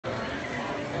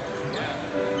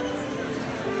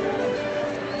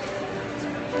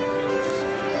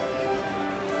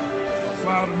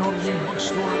crowd at Notre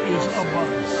Bookstore is a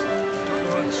buzz. Talk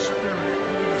about spirit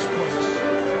in this place.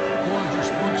 Gorgeous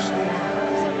bookstore.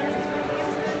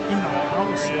 In the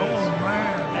house. Oh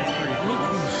man, look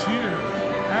who's here.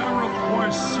 Arab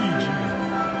CG.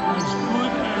 As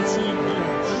good as he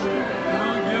gets.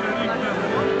 Don't get any better.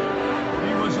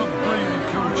 He was a brilliant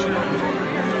coach here at Notre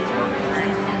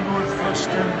Dame. From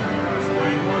Northwestern.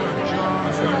 What a job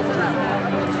he did.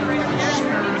 The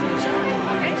spirit is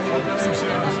unbelievable.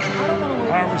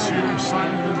 I was here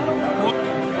signing his book.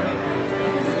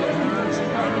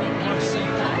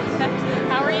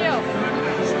 How are you?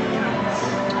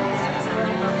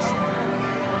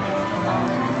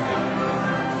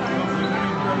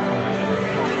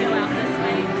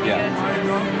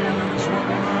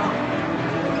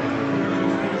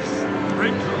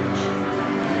 Great coach.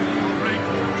 Great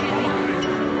coach.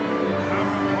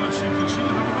 You can see, I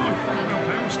don't know, Vitale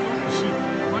Periscope, you see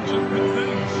a bunch of good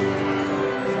things.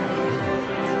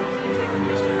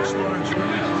 As far as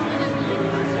really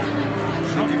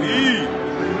something to eat.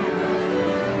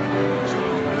 So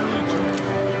really good.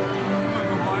 I'm going to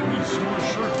go buy me some more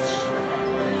shirts.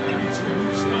 I need some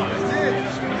new stuff.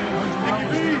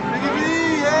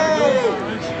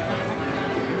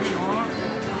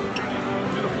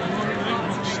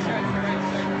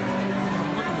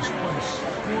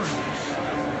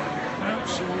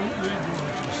 Absolutely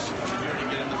gorgeous.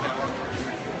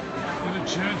 Get a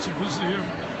chance to visit here,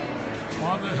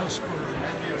 Father Hesper,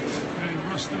 may he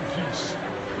rest in peace.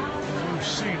 And we've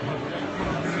seen him. What a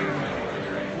man.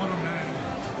 What a man.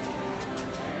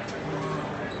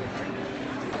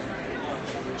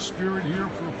 Spirit here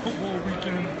for a football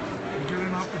weekend. You get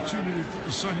an opportunity to put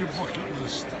this on your bucket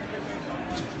list.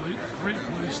 It's a great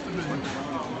place to be.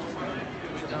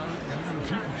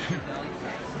 People here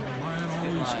buying all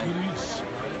these goodies.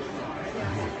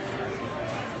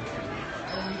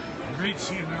 Great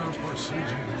seeing Notre Dame.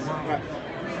 Wow.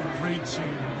 Great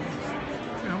seeing.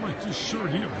 Yeah, I like this shirt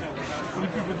here. What do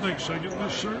people think? Should I get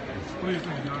this shirt? What do you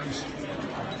think, guys?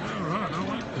 All right, I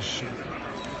like this shirt.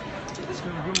 It's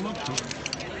got a good look to it.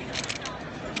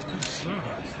 Good stuff.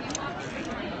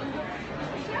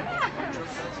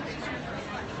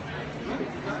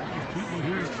 People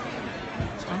here.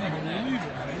 It's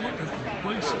unbelievable. Look at the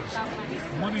places.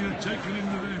 Money they're taking in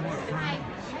today, my friend.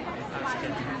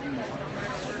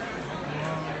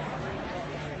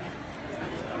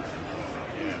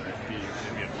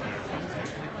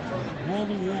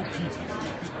 Wall-to-wall people.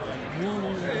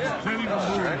 Wall-to-wall. Can't even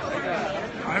move.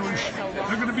 Irish.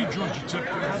 They're going to be Georgia Tech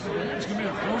there. It's going to be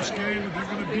a close game, and they're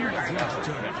going to beat Georgia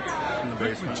Tech.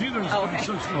 Patino's been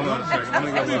such a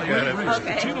great race.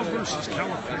 Patino versus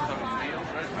California.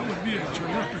 That would be a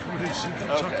terrific race in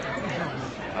Kentucky.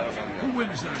 Who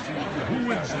wins that? Who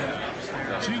wins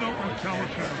that? Tino or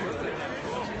California?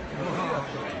 Wow.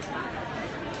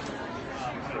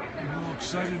 I'm all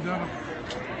excited down at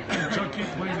Kentucky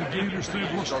playing the Gators.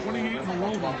 They've lost 28 in a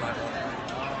row now.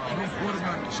 No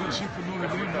quarterback says he for Notre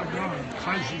Dame. They're gone.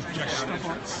 Kaiser's just step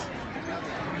up.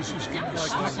 Kaiser's going to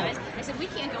step up. I said, we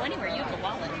can't go anywhere. You have a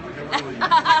wallet.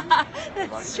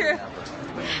 That's true.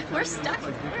 We're stuck.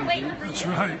 We're waiting for you. That's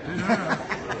right. Yeah.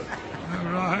 All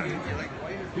right.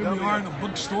 Here we are in the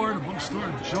bookstore. The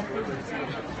bookstore jumping. We're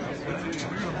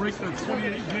going to break that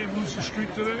 28-game losing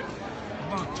streak today.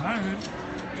 About time.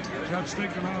 Cats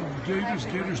taking on the Gators.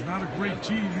 Gators not a great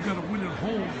team. You got to win at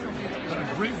home. Got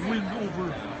a great win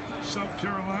over South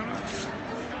Carolina.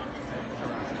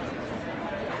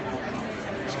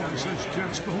 This guy says you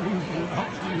can't spell lose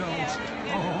without 3 L's.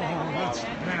 Oh, that's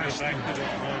nasty.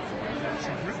 It's a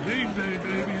great game day,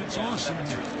 baby. It's awesome.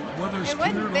 Weather's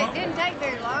cleared up. It didn't take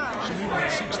very long. Should be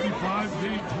about 65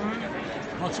 game time.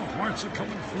 Lots of hearts are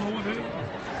coming flowing in.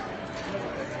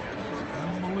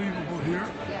 Unbelievable here.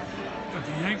 Got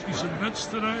the Yankees and Mets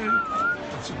today.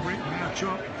 That's a great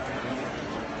matchup.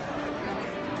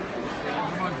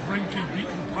 What about Greinke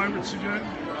beating the Pirates again?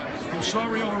 I'm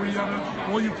sorry, Arrieta.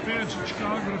 All you fans in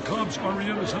Chicago, the Cubs,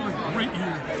 Arrieta's had a great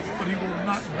year, but he will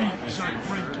not beat Zach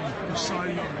Greinke for the Cy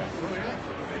Young.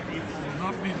 He will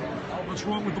not beat him. What's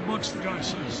wrong with the Bucks, the guy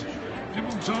says? Give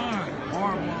him time.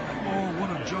 Oh, what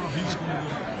a job he's going to do.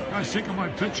 Guys taking my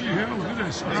picture here. Look at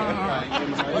this.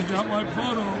 I got my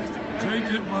photo. Take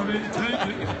it, buddy. Take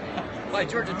it. Why,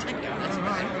 Georgia Tech guy? That's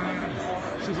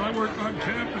right. Says, I work on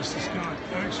campus, this guy.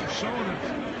 Thanks for showing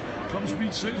it. Cubs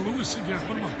beat St. Louis again.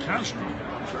 What about Castro?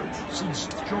 Since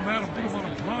Joe Madden put him on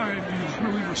a prime, he's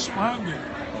really responded.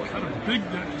 Had a big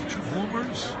net, 2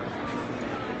 homers.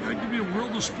 That could be a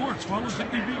world of sports. Why would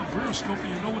it be on Periscope and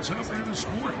you know what's happening in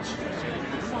sports?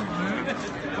 Come on, man.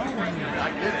 Following me.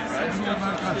 I'm going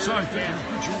back outside taking a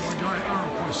picture of my guy, Aaron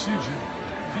Parsegian.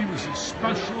 He was as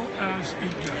special as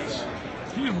it gets.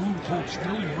 He and Lou Holtz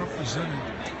really represented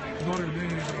Notre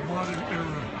Dame in the modern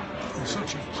era in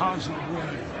such a positive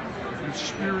way. With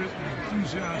spirit and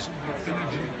enthusiasm and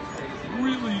energy,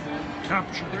 really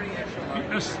captured the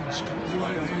essence of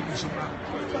what Notre Dame is about.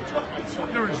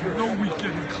 There is no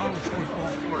weekend in college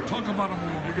football. Talk about them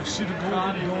all. You see the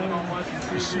Golden Dome,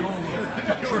 you see all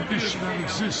the tradition that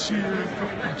exists here.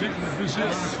 I'm taking a visit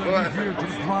here to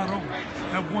the Grotto.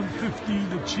 At 1:15,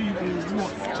 the team will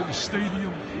walk to the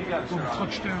stadium from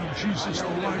touchdown Jesus, the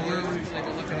library,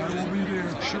 and I will be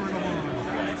there cheering them on.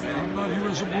 I'm not here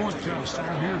as a broadcaster.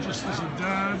 I'm here just as a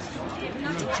dad.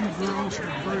 I got two girls who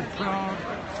are very proud.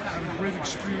 Had a great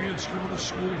experience going to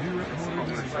school here at Notre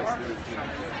Dame.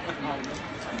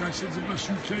 Guy said the best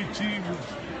UK team we've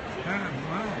had.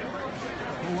 Wow.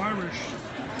 Go Irish.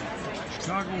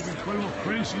 Chicago will be quite a little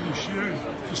crazy this year.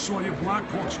 Just saw your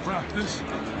Blackhawks practice.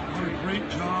 What a great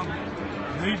job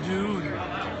they do.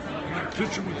 And got a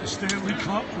picture with the Stanley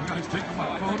Cup. The guy's taking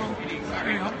my photo.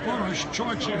 Hey, I'm fun. I should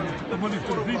charge you the money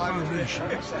for the V Foundation.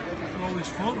 And all these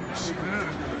photos. Yeah.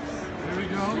 There we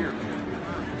go.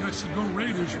 The guy said, go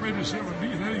Raiders. Raiders haven't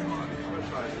beaten anybody.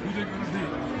 Who they going to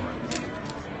beat?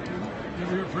 You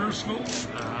ever hear Periscope?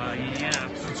 Yeah.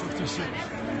 That's what this is.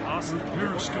 Awesome.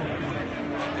 Periscope.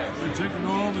 They're taking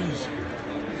all these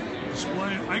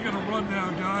display. I got to run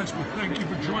now, guys, but thank you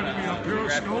for joining me on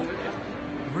Periscope.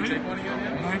 Great.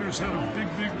 Niners had a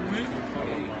big win.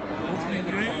 Opening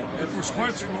game. It was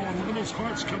hearts rolling. Look at those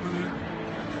hearts coming in.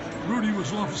 Rudy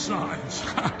was offsides.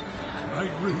 I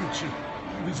agree with you.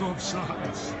 He's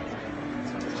offsides.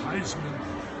 Heisman.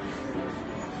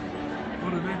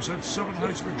 Notre Dame's had 7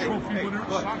 Heisman Trophy winners,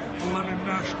 11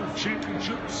 national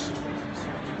championships.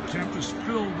 Campus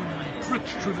filled in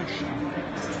rich tradition.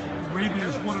 Arabia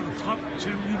is one of the top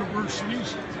 10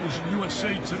 universities. Was in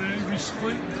USA Today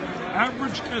recently.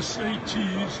 Average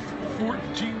SATs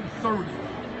 1430,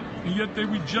 and yet they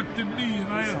rejected me, and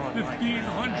I had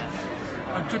 1500.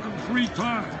 I took them 3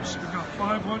 times. I got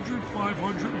 500,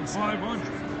 500, and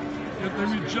 500. Yet they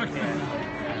rejected me.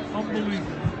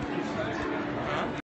 Unbelievable.